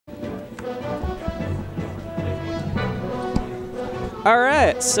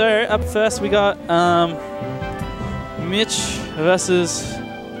Alright, so up first we got Mitch versus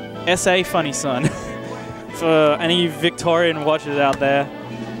SA FunnySun. For any Victorian watchers out there,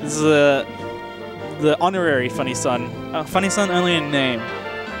 this is the honorary FunnySun. FunnySun only in name.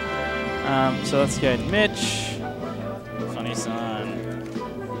 So let's go Mitch, FunnySun.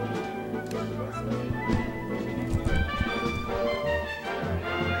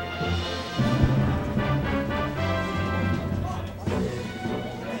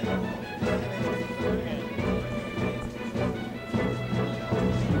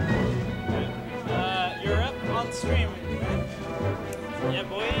 Stream. Yeah,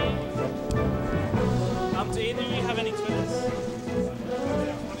 boy. Do either of you have any Twitters?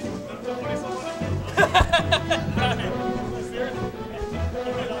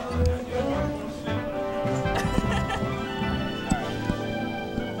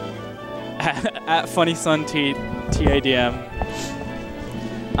 At FunnySun TADM.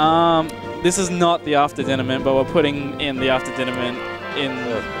 This is not the after dinner mint, but we're putting in the after dinner mint in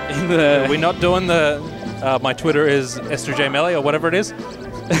the. We're not doing the. My Twitter is SJ or whatever it is.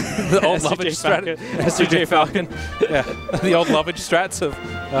 The old lovage strat. SJ Falcon. Yeah, the old lovage strats of,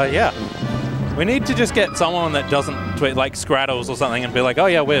 yeah. We need to just get someone that doesn't tweet like Scraddles or something and be like, oh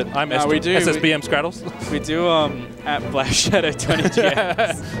yeah, I'm SSBM Scraddles. We do at Black Shadow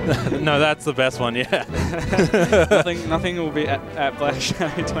 20GX. No, that's the best one, yeah. nothing will be at Black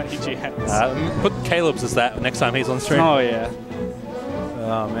Shadow 20GX. Put Caleb's as that next time he's on stream. Oh yeah.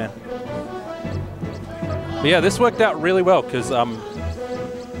 Oh man. But yeah, this worked out really well because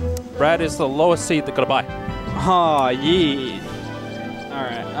Brad is the lowest seed that got a bye. Oh, yeah. All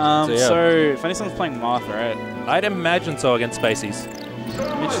right. So FunnySun's playing Marth, right? I'd imagine so against Spaceys.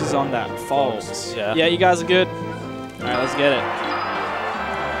 Mitch is on that. False. Yeah. Yeah, you guys are good. All right, let's get it.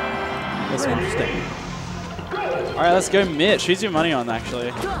 That's interesting. All right, let's go Mitch. Who's your money on, actually?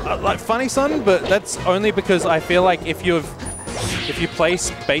 Like FunnySun, but that's only because I feel like if you play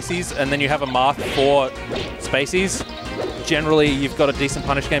Spaceys and then you have a Marth for Spaceys, generally you've got a decent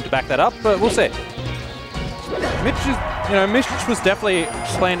punish game to back that up, but we'll see. Mitch was definitely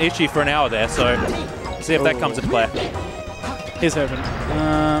playing itchy for an hour there, so see if that comes into play. He's hoping.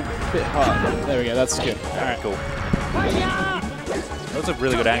 Bit hard. There we go, that's good. Alright, cool. That was a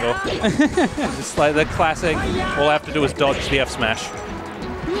really good angle. Just like the classic, all I have to do is dodge the F smash.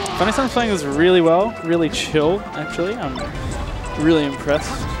 FunnySun's playing this really well, really chill, actually. I'm really impressed,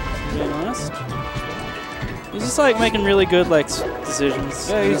 to be honest. He's just like making really good decisions.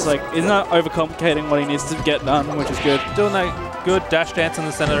 Yeah, he's not overcomplicating what he needs to get done, which is good. Doing that good dash dance in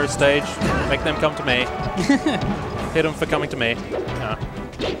the center of the stage. Make them come to me. Hit them for coming to me.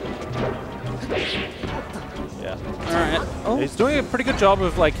 Yeah. All right. Oh. He's doing a pretty good job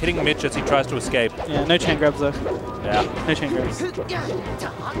of hitting Mitch as he tries to escape. Yeah. No chain grabs though. Yeah. No chain grabs.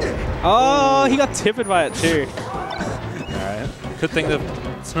 Oh, he got tipped by it too. Alright. Good thing that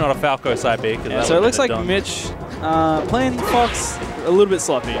it's not a Falco side B. Yeah, so it looks like Mitch playing Fox a little bit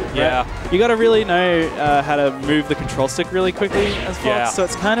sloppy. Yeah. Right? You got to really know how to move the control stick really quickly as Fox. Yeah. So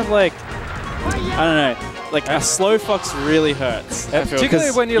it's kind of like, I don't know, a slow Fox really hurts. Particularly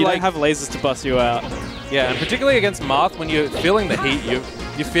when you don't have lasers to bust you out. Yeah, and particularly against Marth, when you're feeling the heat, you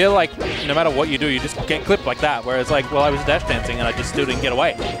feel like no matter what you do, you just get clipped like that. Whereas well, I was dash dancing and I just still didn't get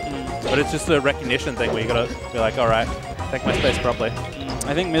away. But it's just a recognition thing where you gotta be like, all right, take my space properly.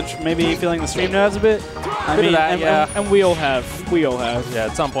 I think Mitch maybe feeling the stream nerves a bit. And we all have. Yeah,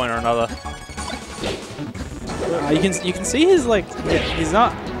 at some point or another. You can see his he's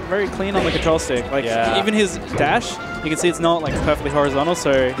not very clean on the control stick. Even his dash, you can see it's not perfectly horizontal,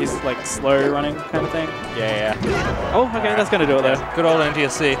 so he's slow running kind of thing. Yeah. Oh, okay, that's gonna do it though. Good old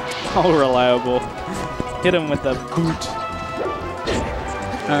NTSC. Oh, reliable. Hit him with the boot.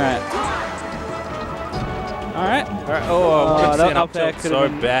 All right. Oh, that up there could so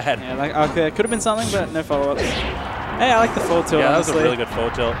have been bad. Yeah, okay, could have been something, but no follow-ups. Hey, I like the full tilt. Yeah, that honestly. was a really good full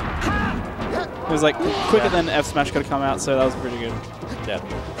tilt. It was quicker than F smash could have come out, so that was pretty good. Yeah.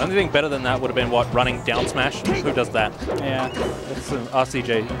 The only thing better than that would have been running down smash. Who does that? Yeah. That's some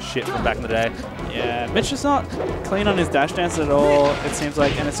RCJ shit from back in the day. Yeah. Mitch is not clean on his dash dance at all, it seems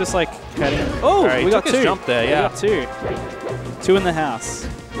like, and it's just cutting. Oh, right, we got his two. Jump there, yeah. We got two. Two in the house.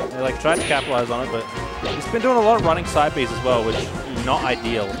 They tried to capitalize on it, but he's been doing a lot of running side Bs as well, which is not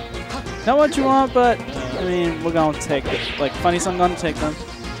ideal. Not what you want, but I mean, we're going to take it. FunnySun going to take them.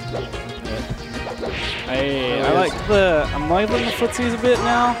 Hey, I'm liking the footsies a bit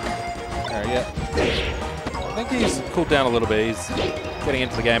now. Alright, yeah. I think he's cooled down a little bit. getting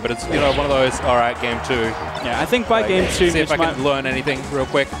into the game, but it's one of those. All right, game 2. Yeah, I think by game 2, see Mitch if I can learn anything real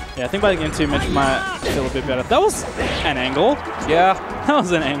quick. Yeah, I think by game 2, Mitch might feel a bit better. That was an angle. Yeah, that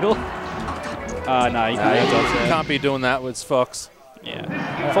was an angle. No, you can't be doing that with Fox.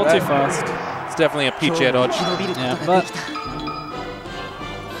 Yeah, fall too fast. It's definitely a peach air dodge. Yeah, but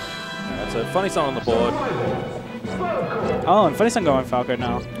that's a FunnySun on the board. Oh, and FunnySun going Falco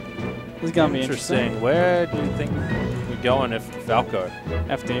now. This is gonna be interesting. Where do you think we're going if Falco?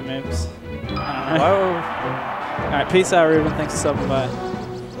 FD moves. Whoa. Alright, peace out, Ruben. Thanks for subbing by.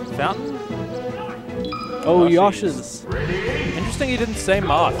 Fountain? Oh, Yoshes. Interesting he didn't say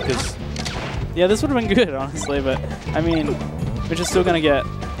Marth, because... Yeah, this would have been good, honestly, but, I mean, we're just still going to get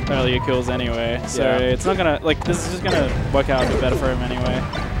earlier kills anyway, so it's not going to, like, this is just going to work out a bit better for him anyway.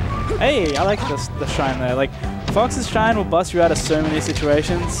 Hey, I like the shine there. Like, Fox's shine will bust you out of so many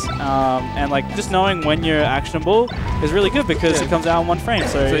situations, and, like, just knowing when you're actionable is really good because it comes out in 1 frame,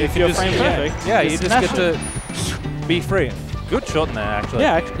 so if you're frame perfect, you just get to be free. Good shot in there, actually.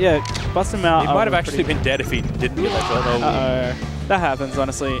 Yeah, bust him out. He might have actually been dead if he didn't get that shot. Uh-oh. That happens,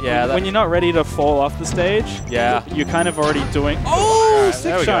 honestly. Yeah. When you're not ready to fall off the stage, you're kind of already doing... Oh,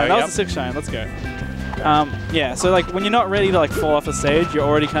 6 shine. That was a 6 shine. Let's go. Yeah, so like when you're not ready to like fall off the stage, you're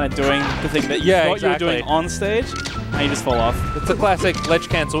already kind of doing the thing that you thought you were doing on stage, and you just fall off. It's a classic ledge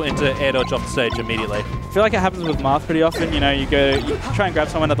cancel into air dodge off the stage immediately. I feel like it happens with Marth pretty often. You know, you try and grab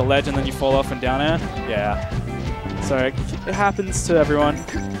someone at the ledge and then you fall off and down air. Yeah. So it happens to everyone.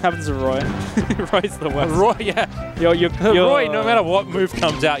 It happens to Roy. Roy's the worst. Roy, yeah. Roy, no matter what move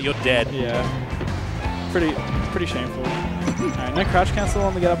comes out, you're dead. Yeah. Pretty shameful. Alright, no crouch cancel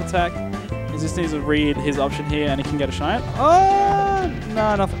on the get up attack. He just needs to read his option here and he can get a shine. Oh,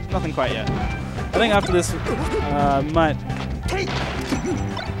 no, nothing quite yet. I think after this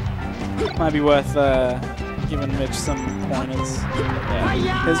might be worth giving Mitch some pointers.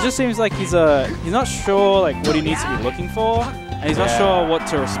 Yeah. It just seems like he's not sure like what he needs to be looking for, and he's not sure what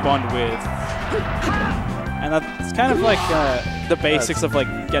to respond with. And that's kind of like the basics of like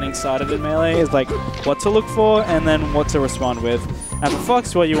getting started in Melee is like what to look for and then what to respond with. And for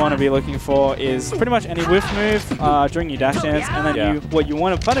Fox, what you want to be looking for is pretty much any whiff move during your dash dance, and then what you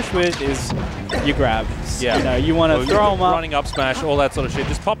want to punish with is your grabs. Yeah. You know, you want to throw them up. Running up smash, all that sort of shit.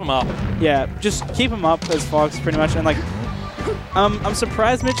 Just pop them up. Yeah, just keep them up as Fox pretty much. And like, I'm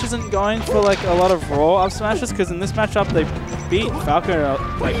surprised Mitch isn't going for like a lot of raw up smashes, because in this matchup they beat Falco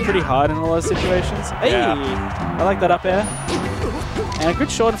like pretty hard in a lot of situations. Hey, I like that up air. And a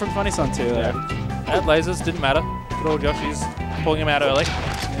good short from FunnySun too. There. At lasers, didn't matter. Good old Yoshi's pulling him out early.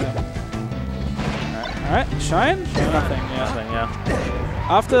 Alright, shine? Nothing, yeah.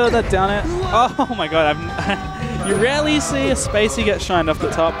 After that down air, oh my god, you rarely see a Spacey get shined off the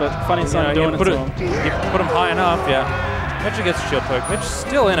top, but FunnySun doing it to him. You put him high enough, Mitch gets a shield poke. Mitch's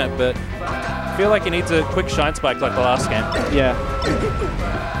still in it, but I feel like he needs a quick shine spike like the last game. Yeah.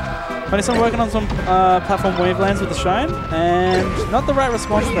 FunnySun working on some platform wavelands with the shine, and not the right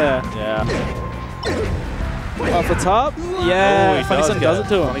response there. Yeah. Off the top, FunnySun does it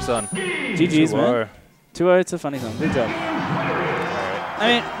to him. FunnySun. GG's, man. 2-0 to FunnySun. Good job. I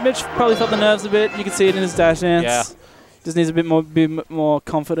mean, Mitch probably felt the nerves a bit. You can see it in his dash dance. Yeah. Just needs a bit more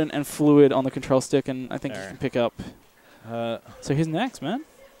confident and fluid on the control stick, and I think he can pick up. So who's next, man?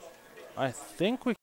 I think we